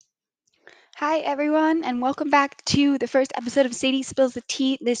Hi, everyone, and welcome back to the first episode of Sadie Spills the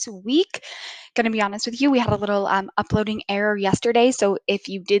Tea this week. Gonna be honest with you, we had a little uploading error yesterday. So if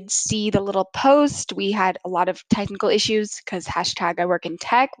you did see the little post, we had a lot of technical issues because hashtag I work in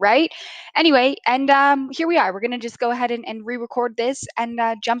tech, right? Anyway, and here we are. We're gonna just go ahead and re record this and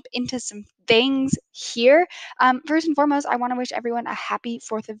jump into some things here. First and foremost, I want to wish everyone a happy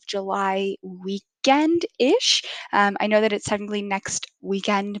 4th of July weekend ish. I know that it's technically next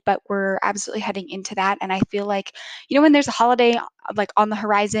weekend, but we're absolutely heading into that. And I feel like, when there's a holiday like on the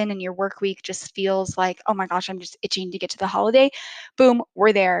horizon and your work week just feels like, oh my gosh, I'm just itching to get to the holiday. Boom,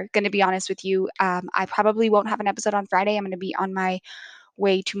 we're there. Going to be honest with you. I probably won't have an episode on Friday. I'm going to be on my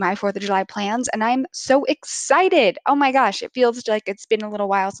way to my 4th of July plans. And I'm so excited. Oh my gosh, it feels like it's been a little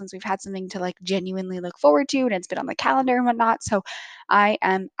while since we've had something to like genuinely look forward to and it's been on the calendar and whatnot. So I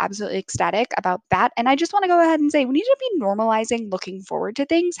am absolutely ecstatic about that. And I just want to go ahead and say we need to be normalizing looking forward to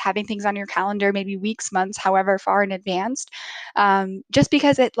things, having things on your calendar, maybe weeks, months, however far in advance, just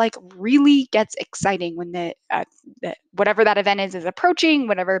because it like really gets exciting when the whatever that event is approaching,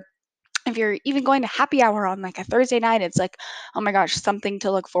 whatever if you're even going to happy hour on like a Thursday night, it's like, oh my gosh, something to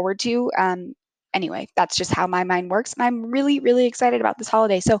look forward to. Anyway, that's just how my mind works. And I'm really, really excited about this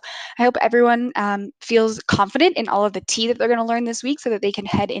holiday. So I hope everyone feels confident in all of the tea that they're going to learn this week so that they can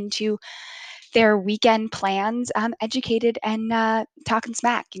head into their weekend plans educated and talking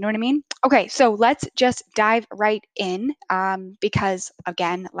smack. You know what I mean? Okay, so let's just dive right in because,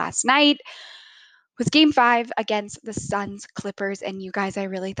 again, last night, was game 5 against the Suns Clippers. And you guys, I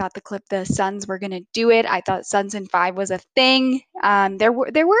really thought the Suns were gonna do it. I thought Suns in 5 was a thing. There were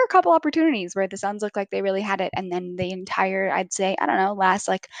a couple opportunities where the Suns looked like they really had it, and then the entire, I'd say, I don't know, last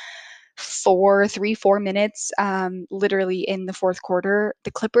like 4 minutes, literally in the fourth quarter,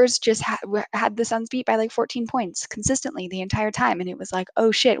 the Clippers just had the Suns beat by like 14 points consistently the entire time, and it was like,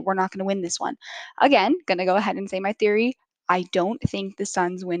 oh shit, we're not gonna win this one. Again, gonna go ahead and say my theory. I don't think the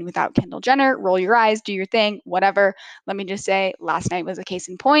Suns win without Kendall Jenner. Roll your eyes, do your thing, whatever. Let me just say, last night was a case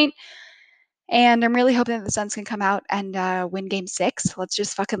in point. And I'm really hoping that the Suns can come out and win game 6. Let's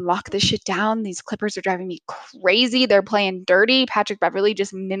just fucking lock this shit down. These Clippers are driving me crazy. They're playing dirty. Patrick Beverly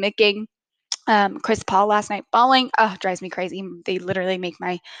just mimicking Chris Paul last night balling. Oh, drives me crazy. They literally make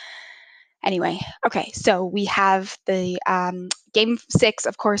my Anyway, okay, so we have the game 6,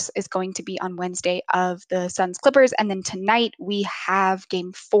 of course, is going to be on Wednesday of the Suns Clippers, and then tonight we have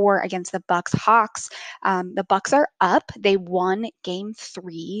game 4 against the Bucks Hawks. The Bucks are up; they won game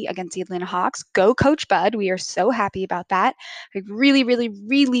 3 against the Atlanta Hawks. Go, Coach Bud! We are so happy about that. I really, really,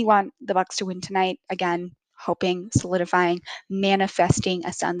 really want the Bucks to win tonight again. Hoping, solidifying, manifesting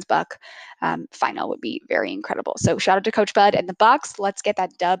a Suns Buck final would be very incredible. So shout out to Coach Bud and the Bucks. Let's get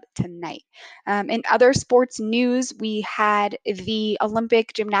that dub tonight. In other sports news, we had the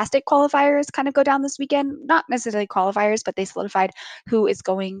Olympic gymnastic qualifiers kind of go down this weekend. Not necessarily qualifiers, but they solidified who is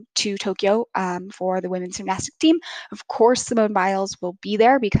going to Tokyo for the women's gymnastic team. Of course, Simone Biles will be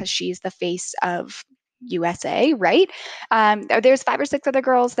there because she's the face of USA, right? There's 5 or 6 other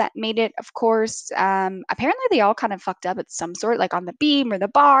girls that made it, of course. Apparently, they all kind of fucked up at some sort, like on the beam or the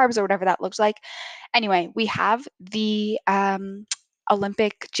barbs or whatever that looks like. Anyway, we have the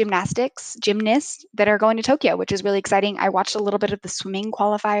Olympic gymnasts that are going to Tokyo, which is really exciting. I watched a little bit of the swimming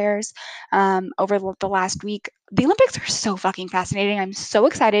qualifiers over the last week. The Olympics are so fucking fascinating. I'm so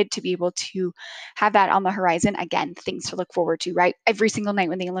excited to be able to have that on the horizon. Again, things to look forward to, right? Every single night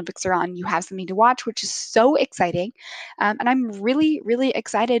when the Olympics are on, you have something to watch, which is so exciting. And I'm really, really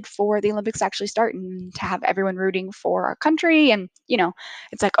excited for the Olympics to actually start and to have everyone rooting for our country. And,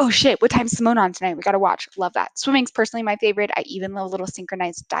 it's like, oh shit, what time's Simone on tonight? We got to watch. Love that. Swimming's personally my favorite. I even love a little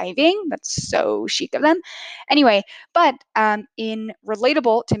synchronized diving. That's so chic of them. Anyway, but in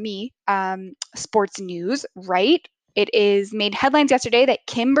relatable to me sports news, right? It is made headlines yesterday that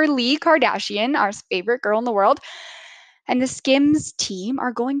Kimberly Kardashian, our favorite girl in the world, and the Skims team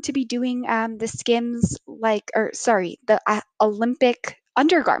are going to be doing the Skims the Olympic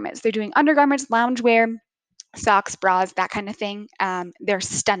undergarments. They're doing undergarments, loungewear, socks, bras, that kind of thing. They're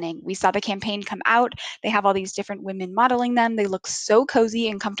stunning. We saw the campaign come out. They have all these different women modeling them. They look so cozy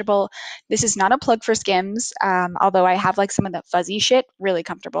and comfortable. This is not a plug for Skims, although I have like some of the fuzzy shit, really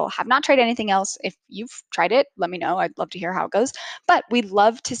comfortable. Have not tried anything else. If you've tried it, let me know. I'd love to hear how it goes. But we'd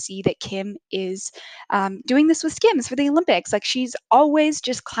love to see that Kim is doing this with Skims for the Olympics. Like she's always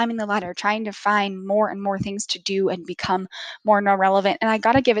just climbing the ladder, trying to find more and more things to do and become more and more relevant. And I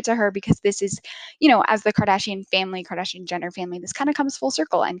got to give it to her because this is, as the Kardashians Kardashian family, Kardashian Jenner family, this kind of comes full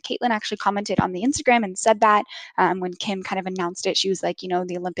circle. And Caitlyn actually commented on the Instagram and said that when Kim kind of announced it, she was like,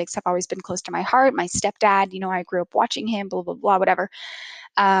 the Olympics have always been close to my heart. My stepdad, I grew up watching him, blah, blah, blah, whatever.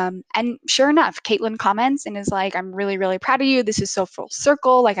 And sure enough, Caitlyn comments and is like, I'm really, really proud of you. This is so full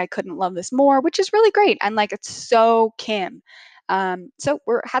circle. Like, I couldn't love this more, which is really great. And like, it's so Kim. So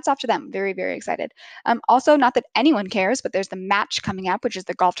we're hats off to them. Very, very excited. Also, not that anyone cares, but there's the match coming up, which is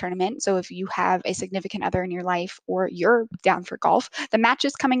the golf tournament. So if you have a significant other in your life or you're down for golf, the match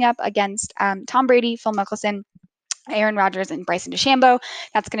is coming up against Tom Brady, Phil Mickelson, Aaron Rodgers, and Bryson DeChambeau.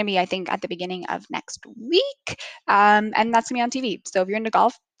 That's going to be, I think, at the beginning of next week. And that's going to be on TV. So if you're into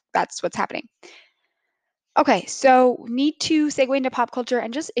golf, that's what's happening. Okay, so need to segue into pop culture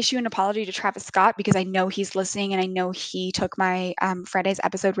and just issue an apology to Travis Scott because I know he's listening and I know he took my Friday's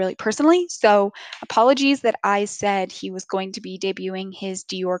episode really personally. So apologies that I said he was going to be debuting his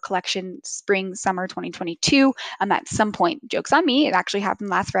Dior collection spring summer 2022 at some point. Joke's on me. It actually happened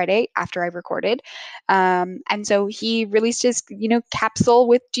last Friday after I recorded. And so he released his, capsule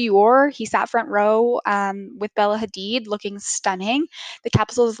with Dior. He sat front row with Bella Hadid looking stunning. The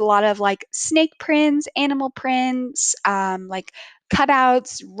capsule is a lot of like snake prints, animal prints, like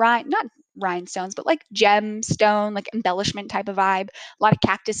cutouts, not rhinestones, but like gemstone, like embellishment type of vibe. A lot of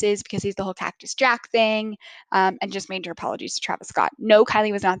cactuses because he's the whole Cactus Jack thing. And just major apologies to Travis Scott. No,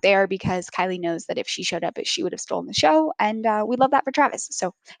 Kylie was not there because Kylie knows that if she showed up, she would have stolen the show. And we love that for Travis.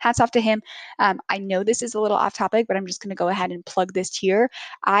 So hats off to him. I know this is a little off topic, but I'm just going to go ahead and plug this here.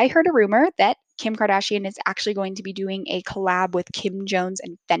 I heard a rumor that Kim Kardashian is actually going to be doing a collab with Kim Jones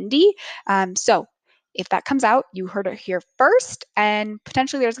and Fendi. So if that comes out, you heard it here first, and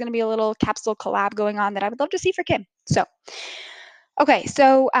potentially there's going to be a little capsule collab going on that I would love to see for Kim. So, okay,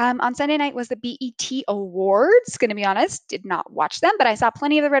 so on Sunday night was the BET Awards. Going to be honest, did not watch them, but I saw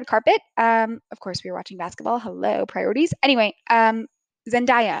plenty of the red carpet. Of course, we were watching basketball. Hello, priorities. Anyway,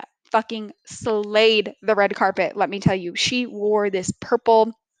 Zendaya fucking slayed the red carpet. Let me tell you, she wore this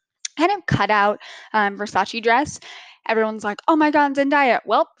purple kind of cutout Versace dress. Everyone's like, oh my God, Zendaya.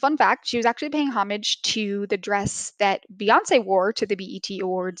 Well, fun fact, she was actually paying homage to the dress that Beyonce wore to the BET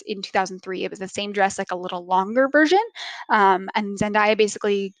Awards in 2003. It was the same dress, like a little longer version. And Zendaya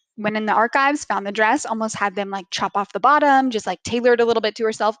basically went in the archives, found the dress, almost had them like chop off the bottom, just like tailored a little bit to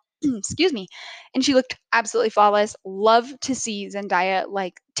herself. Excuse me. And she looked absolutely flawless. Love to see Zendaya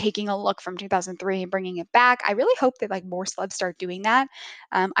like taking a look from 2003 and bringing it back. I really hope that like more celebs start doing that.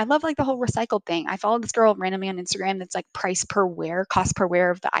 I love like the whole recycled thing. I follow this girl randomly on Instagram that's like price per wear, cost per wear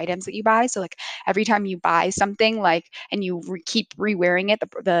of the items that you buy. So like every time you buy something like and you keep re-wearing it,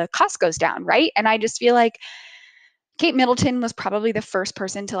 the cost goes down, right? And I just feel like Kate Middleton was probably the first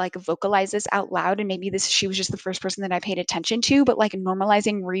person to like vocalize this out loud. And maybe she was just the first person that I paid attention to, but like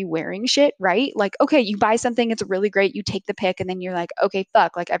normalizing re-wearing shit, right? Like, okay, you buy something, it's really great. You take the pic and then you're like, okay,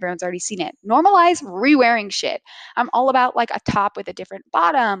 fuck, like everyone's already seen it. Normalize re-wearing shit. I'm all about like a top with a different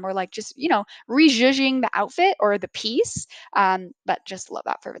bottom or like just, rejudging the outfit or the piece. But just love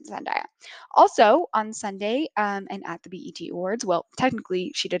that for Zendaya. Also on Sunday and at the BET Awards, well,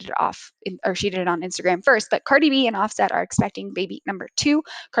 technically she did it she did it on Instagram first, but Cardi B and Offset are expecting baby number 2.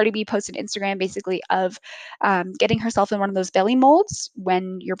 Cardi B posted Instagram basically of getting herself in one of those belly molds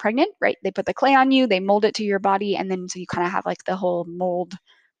when you're pregnant, right? They put the clay on you, they mold it to your body, and then so you kind of have like the whole mold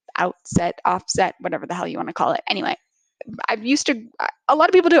outset, offset, whatever the hell you want to call it. Anyway, a lot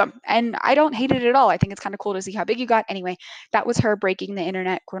of people do them and I don't hate it at all. I think it's kind of cool to see how big you got. Anyway, that was her breaking the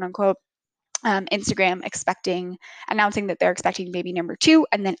internet, quote unquote. Instagram announcing that they're expecting baby number 2.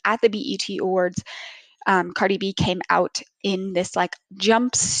 And then at the BET Awards, Cardi B came out in this like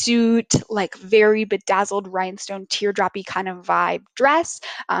jumpsuit, like very bedazzled rhinestone teardroppy kind of vibe dress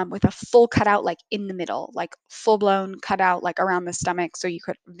with a full cutout like in the middle, like full blown cutout like around the stomach, so you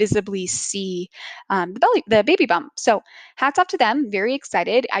could visibly see the baby bump. So hats off to them. Very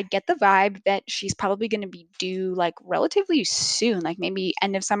excited. I get the vibe that she's probably going to be due like relatively soon, like maybe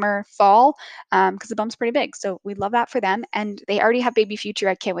end of summer, fall, because the bump's pretty big. So we love that for them. And they already have baby future.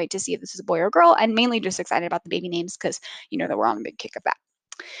 I can't wait to see if this is a boy or girl, and mainly just excited about the baby names because you know that we're on a big kick of that.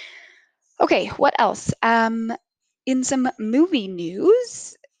 Okay, what else? In some movie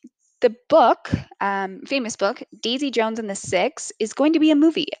news, the book, famous book, Daisy Jones and the Six, is going to be a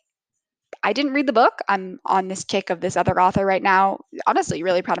movie. I didn't read the book. I'm on this kick of this other author right now. Honestly,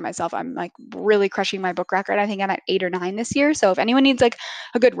 really proud of myself. I'm like really crushing my book record. I think I'm at 8 or 9 this year. So if anyone needs like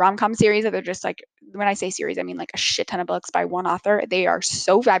a good rom-com series that they're just like, when I say series, I mean like a shit ton of books by one author. They are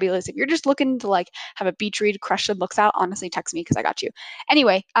so fabulous. If you're just looking to like have a beach read, crush some books out, honestly, text me because I got you.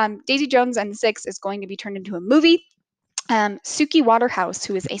 Anyway, Daisy Jones and the Six is going to be turned into a movie. Suki Waterhouse,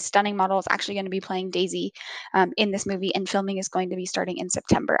 who is a stunning model, is actually going to be playing Daisy in this movie, and filming is going to be starting in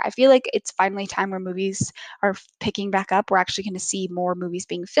September. I feel like it's finally time where movies are picking back up. We're actually going to see more movies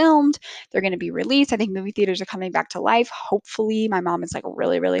being filmed. They're going to be released. I think movie theaters are coming back to life. Hopefully, my mom is like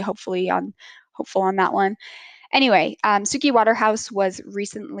really, really hopeful on that one. Anyway, Suki Waterhouse was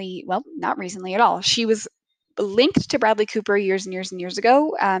recently, well, not recently at all. She was linked to Bradley Cooper years and years and years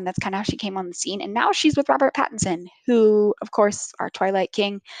ago. That's kind of how she came on the scene. And now she's with Robert Pattinson, who, of course, our Twilight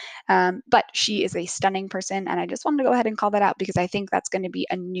King. But she is a stunning person. And I just wanted to go ahead and call that out because I think that's going to be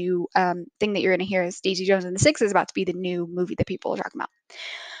a new thing that you're going to hear is Daisy Jones and the Six is about to be the new movie that people are talking about.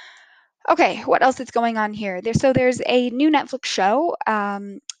 Okay, what else is going on here? There's a new Netflix show.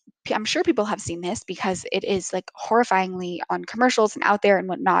 I'm sure people have seen this because it is like horrifyingly on commercials and out there and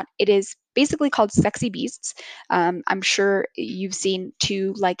whatnot. It is basically called Sexy Beasts. I'm sure you've seen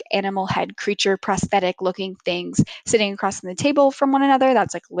two like animal head creature prosthetic looking things sitting across from the table from one another.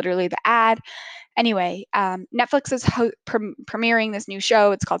 That's like literally the ad. Anyway, Netflix is premiering this new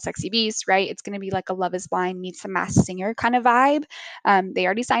show. It's called Sexy Beast, right? It's going to be like a Love is Blind meets a Masked Singer kind of vibe. They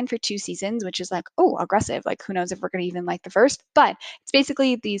already signed for 2 seasons, which is like, oh, aggressive. Like, who knows if we're going to even like the first? But it's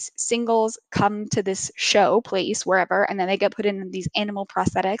basically these singles come to this show place, wherever, and then they get put in these animal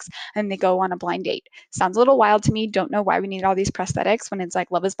prosthetics and they go on a blind date. Sounds a little wild to me. Don't know why we need all these prosthetics when it's like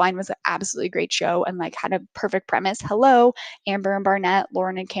Love is Blind was an absolutely great show and like had a perfect premise. Hello, Amber and Barnett,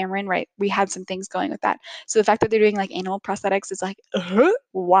 Lauren and Cameron, right? We had some things going with that. So the fact that they're doing like animal prosthetics is like,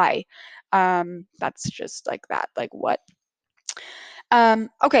 why? That's just like that. Like what?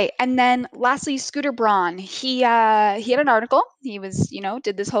 Okay, and then lastly, Scooter Braun. He had an article. He was,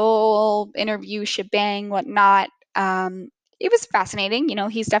 did this whole interview shebang, whatnot. Um, it was fascinating.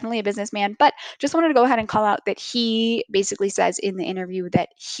 He's definitely a businessman, but just wanted to go ahead and call out that he basically says in the interview that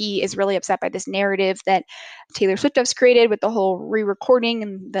he is really upset by this narrative that Taylor Swift has created with the whole re-recording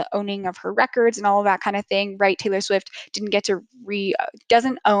and the owning of her records and all of that kind of thing. Right? Taylor Swift didn't get to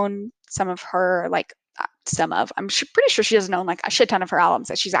doesn't own some of her like I'm pretty sure she doesn't own like a shit ton of her albums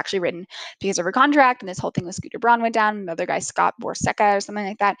that she's actually written because of her contract. And this whole thing with Scooter Braun went down. Another guy, Scott Borseca or something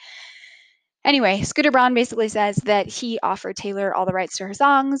like that. Anyway, Scooter Braun basically says that he offered Taylor all the rights to her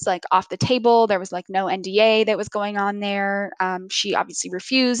songs, like off the table. There was like no NDA that was going on there. She obviously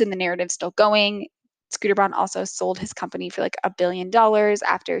refused, and the narrative's still going. Scooter Braun also sold his company for like $1 billion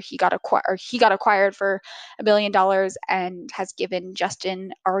after he got acquired for $1 billion and has given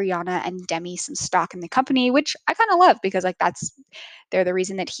Justin, Ariana, and Demi some stock in the company, which I kind of love because like they're the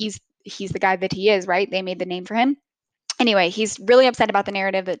reason that he's the guy that he is, right? They made the name for him. Anyway, he's really upset about the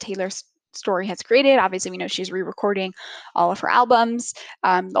narrative that Taylor's story has created. Obviously, we know she's re-recording all of her albums.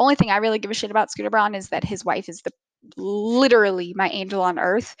 The only thing I really give a shit about Scooter Braun is that his wife is literally my angel on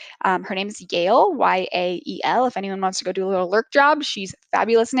earth. Her name is Yael, Yael. If anyone wants to go do a little lurk job, she's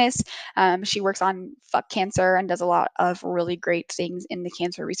fabulousness. She works on Fuck Cancer and does a lot of really great things in the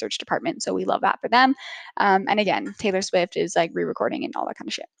cancer research department. So we love that for them. And again, Taylor Swift is like re-recording and all that kind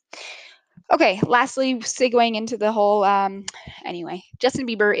of shit. Okay, lastly, segueing into the whole, anyway, Justin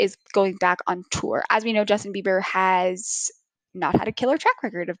Bieber is going back on tour. As we know, Justin Bieber has not had a killer track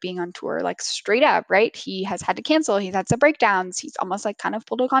record of being on tour, like straight up, right? He has had to cancel. He's had some breakdowns. He's almost like kind of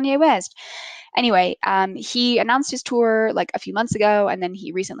pulled a Kanye West. Anyway, he announced his tour like a few months ago, and then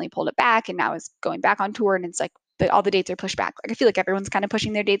he recently pulled it back, and now is going back on tour, and it's like all the dates are pushed back. Like I feel like everyone's kind of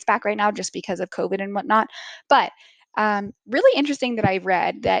pushing their dates back right now just because of COVID and whatnot. But really interesting that I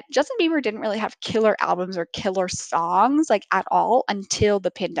read that Justin Bieber didn't really have killer albums or killer songs like at all until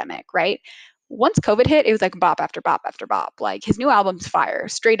the pandemic, right? Once COVID hit, it was like bop after bop after bop. Like his new album's fire,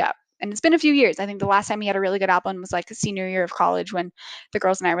 straight up. And it's been a few years. I think the last time he had a really good album was like the senior year of college when the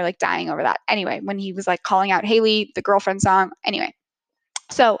girls and I were like dying over that. Anyway, when he was like calling out Haley, the girlfriend song. Anyway,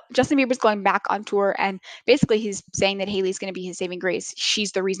 so Justin Bieber's going back on tour, and basically he's saying that Haley's going to be his saving grace.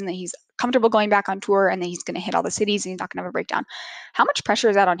 She's the reason that he's comfortable going back on tour, and then he's going to hit all the cities, and he's not going to have a breakdown. How much pressure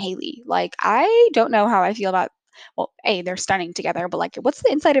is that on Haley? Like, I don't know how I feel about. Well, they're stunning together, but like, what's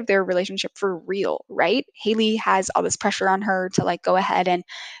the inside of their relationship for real, right? Haley has all this pressure on her to like go ahead and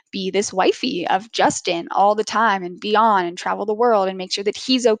be this wifey of Justin all the time and be on and travel the world and make sure that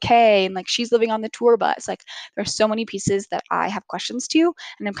he's okay. And like, she's living on the tour bus. Like, there's so many pieces that I have questions to.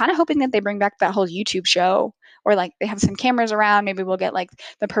 And I'm kind of hoping that they bring back that whole YouTube show or like they have some cameras around. Maybe we'll get like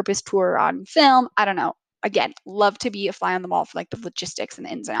the Purpose tour on film. I don't know. Again, love to be a fly on the wall for like the logistics and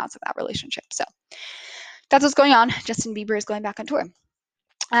the ins and outs of that relationship. So that's what's going on. Justin Bieber is going back on tour.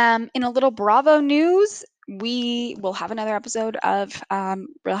 In a little Bravo news, we will have another episode of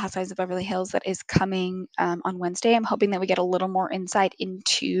Real Housewives of Beverly Hills that is coming on Wednesday. I'm hoping that we get a little more insight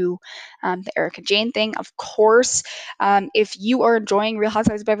into the Erica Jane thing. Of course, if you are enjoying Real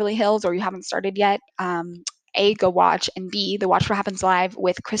Housewives of Beverly Hills or you haven't started yet, A, go watch, and B, the Watch What Happens Live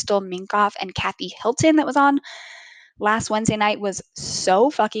with Crystal Minkoff and Kathy Hilton that was on last Wednesday night was so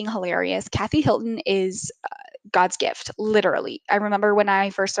fucking hilarious. Kathy Hilton is God's gift, literally. I remember when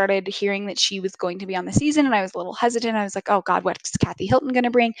I first started hearing that she was going to be on the season and I was a little hesitant. I was like, oh God, what's Kathy Hilton going to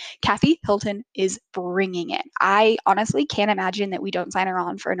bring? Kathy Hilton is bringing it. I honestly can't imagine that we don't sign her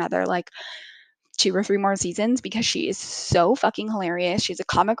on for another like 2 or 3 more seasons because she is so fucking hilarious. She's a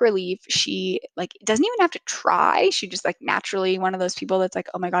comic relief. She like doesn't even have to try. She just like naturally one of those people that's like,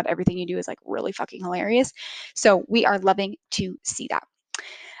 oh my God, everything you do is like really fucking hilarious. So we are loving to see that.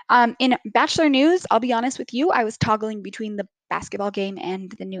 In Bachelor news, I'll be honest with you, I was toggling between the basketball game and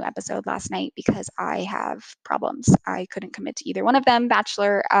the new episode last night because I have problems. I couldn't commit to either one of them.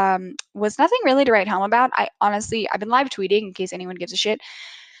 Bachelor was nothing really to write home about. I've been live tweeting in case anyone gives a shit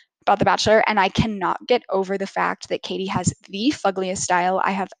about The Bachelor, and I cannot get over the fact that Katie has the fuggliest style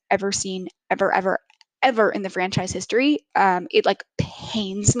I have ever seen, ever in the franchise history. It like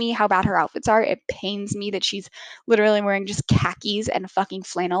pains me how bad her outfits are. It pains me that she's literally wearing just khakis and fucking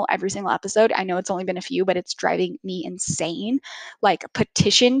flannel every single episode. I know it's only been a few, but it's driving me insane. Like,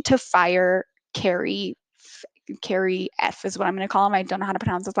 petition to fire Carrie F is what I'm going to call him. I don't know how to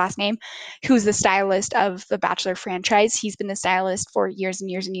pronounce his last name, who's the stylist of the Bachelor franchise. He's been the stylist for years and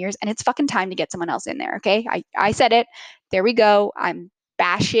years and years, and it's fucking time to get someone else in there, okay? I said it. There we go. I'm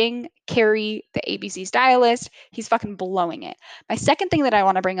bashing Carrie, the ABC stylist. He's fucking blowing it. My second thing that I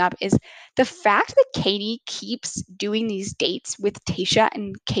want to bring up is the fact that Katie keeps doing these dates with Tayshia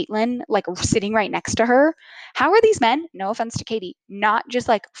and Caitlyn, like sitting right next to her. How are these men, no offense to Katie, not just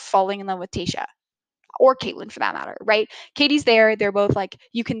like falling in love with Tayshia? Or Caitlyn for that matter, right? Katie's there. They're both like,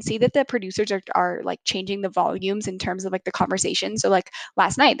 you can see that the producers are like changing the volumes in terms of like the conversation. So like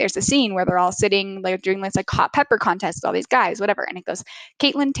last night, there's a scene where they're all sitting like doing this like hot pepper contest with all these guys, whatever. And it goes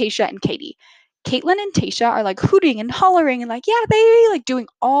Caitlyn, Tayshia, and Katie. Caitlyn and Tayshia are like hooting and hollering and like, yeah, baby, like doing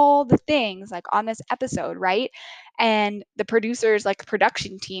all the things like on this episode, right? And the producers, like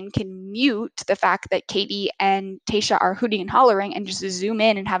production team, can mute the fact that Katie and Tayshia are hooting and hollering and just zoom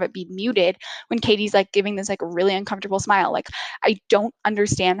in and have it be muted when Katie's like giving this like really uncomfortable smile. Like, I don't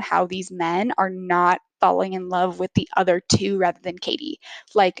understand how these men are not falling in love with the other two rather than Katie.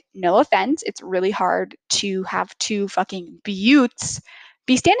 Like, no offense, it's really hard to have two fucking buttes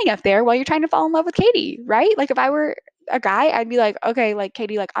be standing up there while you're trying to fall in love with Katie, right? Like, if I were a guy, I'd be like, okay, like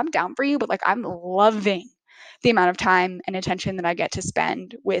Katie, like I'm down for you, but like I'm loving the amount of time and attention that I get to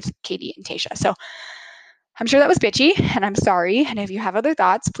spend with Katie and Tayshia. So I'm sure that was bitchy and I'm sorry. And if you have other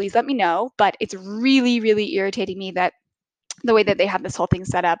thoughts, please let me know. But it's really, really irritating me that the way that they had this whole thing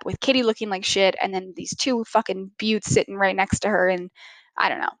set up with Katie looking like shit and then these two fucking buttes sitting right next to her. And I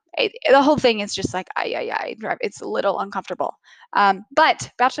don't know. The whole thing is just like, it's a little uncomfortable.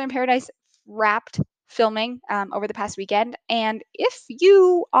 But Bachelor in Paradise wrapped filming over the past weekend. And if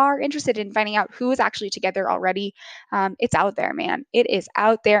you are interested in finding out who is actually together already, it's out there, man. It is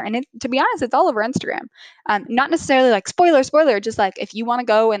out there. And to be honest, it's all over Instagram. Not necessarily like spoiler, just like if you want to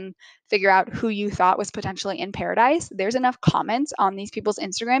go and figure out who you thought was potentially in paradise, there's enough comments on these people's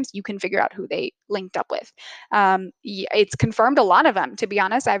Instagrams, you can figure out who they linked up with. It's confirmed a lot of them, to be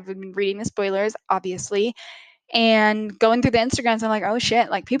honest. I've been reading the spoilers, obviously, and going through the Instagrams. I'm like, oh shit,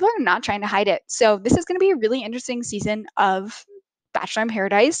 like people are not trying to hide it. So this is going to be a really interesting season of Bachelor in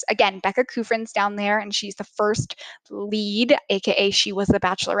Paradise. Again, Becca Kufrin's down there, and she's the first lead, aka she was the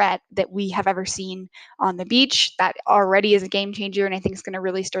Bachelorette that we have ever seen on the beach. That already is a game changer, and I think it's going to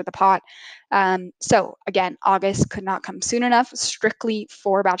really stir the pot. So again, August could not come soon enough, strictly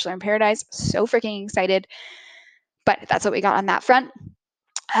for Bachelor in Paradise. So freaking excited. But that's what we got on that front.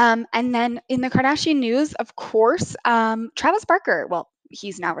 And then in the Kardashian news, of course, Travis Barker. Well,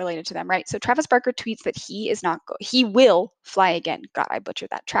 he's now related to them, right? So Travis Barker tweets that he will fly again. God, I butchered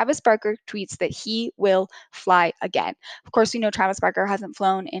that. Travis Barker tweets that he will fly again. Of course, we know Travis Barker hasn't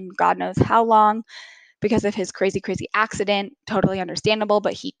flown in God knows how long because of his crazy, crazy accident. Totally understandable,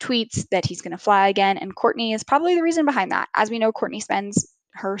 but he tweets that he's going to fly again. And Courtney is probably the reason behind that. As we know, Courtney spends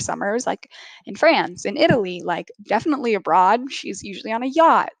her summers like in France, in Italy, like definitely abroad. She's usually on a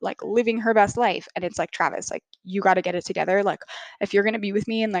yacht, like living her best life. And it's like, Travis, like you got to get it together. Like if you're going to be with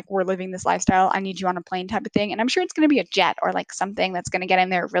me and like we're living this lifestyle, I need you on a plane type of thing. And I'm sure it's going to be a jet or like something that's going to get in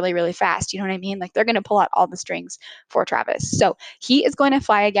there really, really fast. You know what I mean? Like they're going to pull out all the strings for Travis. So he is going to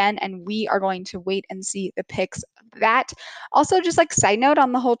fly again, and we are going to wait and see the pics of that. Also, just like side note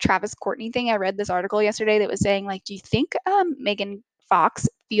on the whole Travis Courtney thing, I read this article yesterday that was saying like, do you think Megan Fox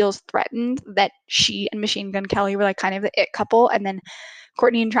feels threatened that she and Machine Gun Kelly were like kind of the it couple, and then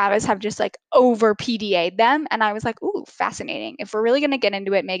Courtney and Travis have just like over PDA'd them? And I was like, ooh, fascinating. If we're really going to get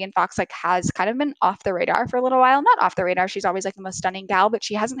into it, Megan Fox like has kind of been off the radar for a little while. Not off the radar. She's always like the most stunning gal, but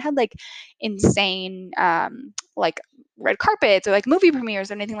she hasn't had like insane like red carpets or like movie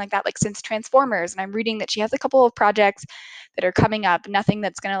premieres or anything like that like since Transformers. And I'm reading that she has a couple of projects that are coming up, nothing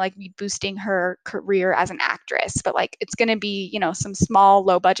that's going to like be boosting her career as an actress, but like it's going to be, you know, some small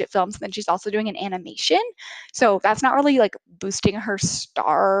low budget films. And then she's also doing an animation, so that's not really like boosting her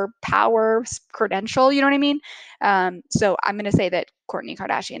star power credential, you know what I mean? So I'm going to say that Kourtney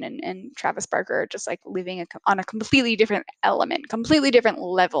Kardashian and Travis Barker are just like living on a completely different element, completely different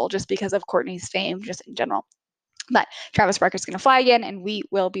level, just because of Kourtney's fame just in general. But Travis Barker's going to fly again, and we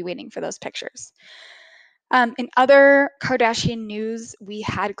will be waiting for those pictures. In other Kardashian news, we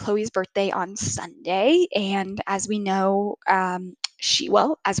had Khloe's birthday on Sunday, and as we know,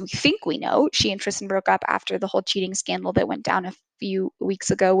 as we think we know, she and Tristan broke up after the whole cheating scandal that went down a few weeks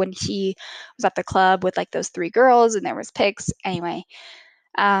ago when he was at the club with like those three girls, and there was pics. Anyway,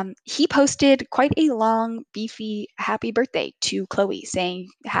 he posted quite a long, beefy happy birthday to Khloe, saying,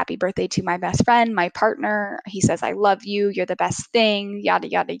 "Happy birthday to my best friend, my partner." He says, "I love you. You're the best thing." Yada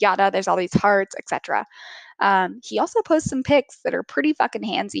yada yada. There's all these hearts, etc. He also posts some pics that are pretty fucking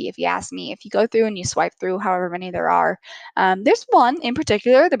handsy, if you ask me. If you go through and you swipe through however many there are, there's one in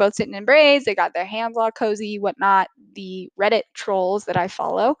particular. They're both sitting in braids. They got their hands all cozy, whatnot. The Reddit trolls that I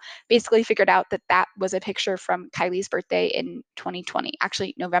follow basically figured out that that was a picture from Kylie's birthday in 2020.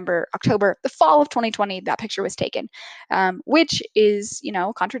 Actually, November, October, the fall of 2020, that picture was taken, which is, you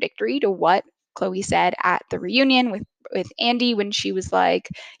know, contradictory to what Khloe said at the reunion with Andy when she was like,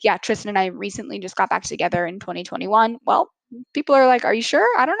 yeah, Tristan and I recently just got back together in 2021. Well, people are like, are you sure?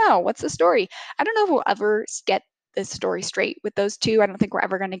 I don't know. What's the story? I don't know if we'll ever get this story straight with those two. I don't think we're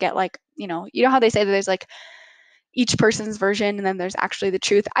ever going to get like, you know how they say that there's like each person's version and then there's actually the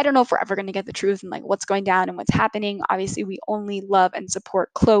truth. I don't know if we're ever going to get the truth and like what's going down and what's happening. Obviously, we only love and support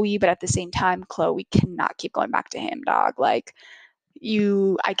Khloe, but at the same time, Khloe cannot keep going back to him, dog. Like,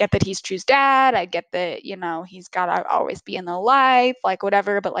 I get that he's True's dad. I get that, he's got to always be in the life, like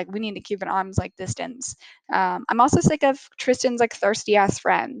whatever, but like we need to keep an arm's like distance. I'm also sick of Tristan's like thirsty ass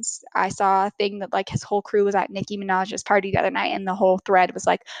friends. I saw a thing that like his whole crew was at Nicki Minaj's party the other night, and the whole thread was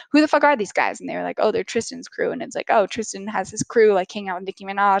like, who the fuck are these guys? And they were like, oh, they're Tristan's crew. And it's like, oh, Tristan has his crew like hanging out with Nicki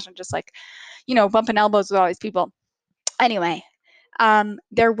Minaj and just like, bumping elbows with all these people. Anyway,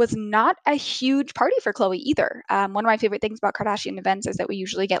 there was not a huge party for Khloe either. One of my favorite things about Kardashian events is that we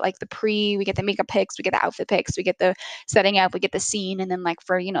usually get like we get the makeup pics, we get the outfit pics, we get the setting up, we get the scene, and then like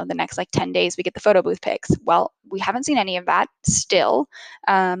for the next like 10 days we get the photo booth pics. Well, we haven't seen any of that still.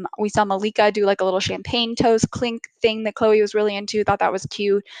 We saw Malika do like a little champagne toast clink thing that Khloe was really into. Thought that was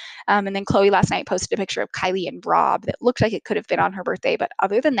cute. And then Khloe last night posted a picture of Kylie and Rob that looked like it could have been on her birthday, but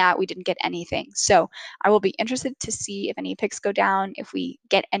other than that, we didn't get anything. So I will be interested to see if any pics go down, if we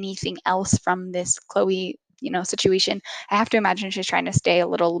get anything else from this Khloe, situation. I have to imagine she's trying to stay a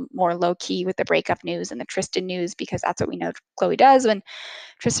little more low key with the breakup news and the Tristan news, because that's what we know Khloe does. When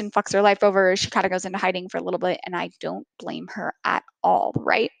Tristan fucks her life over, she kind of goes into hiding for a little bit, and I don't blame her at all,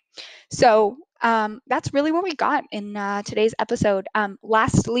 right? So that's really what we got in today's episode.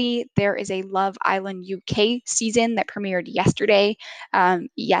 Lastly, there is a Love Island UK season that premiered yesterday.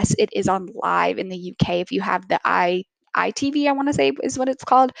 Yes, it is on live in the UK. If you have the ITV, I want to say is what it's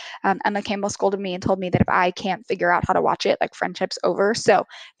called. Emma Campbell scolded me and told me that if I can't figure out how to watch it, like friendship's over. So if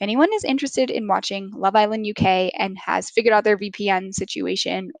anyone is interested in watching Love Island UK and has figured out their VPN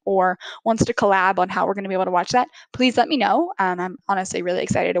situation or wants to collab on how we're going to be able to watch that, please let me know. I'm honestly really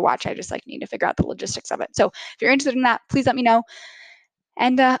excited to watch. I just like need to figure out the logistics of it. So if you're interested in that, please let me know.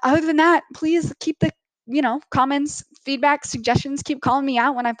 And other than that, please keep the comments, feedback, suggestions. Keep calling me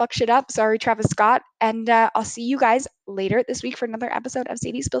out when I fuck shit up. Sorry, Travis Scott. And I'll see you guys later this week for another episode of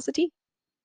Sadie Spills the Tea.